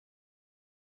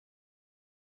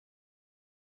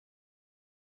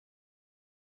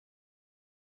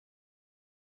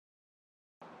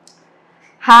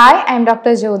Hi, I am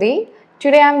Dr. Jyothi.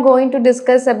 Today I am going to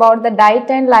discuss about the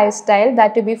diet and lifestyle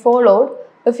that to be followed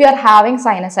if you are having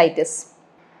sinusitis.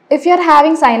 If you are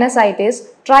having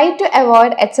sinusitis, try to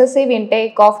avoid excessive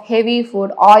intake of heavy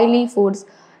food, oily foods,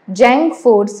 junk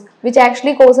foods which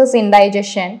actually causes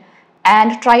indigestion,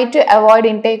 and try to avoid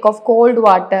intake of cold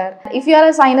water. If you are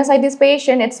a sinusitis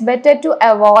patient, it's better to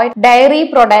avoid dairy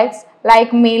products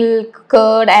like milk,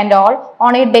 curd and all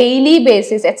on a daily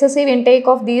basis. Excessive intake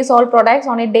of these all products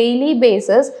on a daily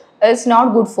basis is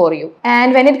not good for you.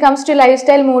 And when it comes to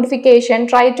lifestyle modification,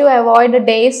 try to avoid a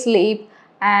day sleep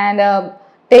and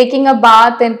taking a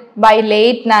bath by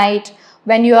late night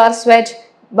when you are sweat,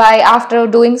 by after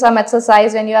doing some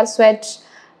exercise when you are sweat,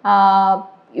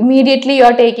 immediately you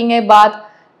are taking a bath.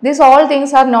 These all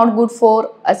things are not good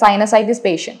for a sinusitis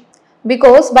patient,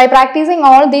 because by practicing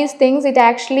all these things it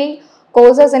actually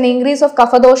causes an increase of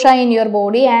kapha dosha in your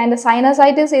body, and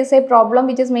sinusitis is a problem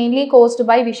which is mainly caused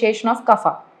by visheshan of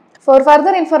kapha. For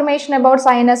further information about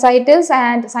sinusitis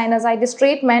and sinusitis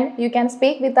treatment, you can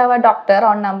speak with our doctor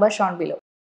on number shown below.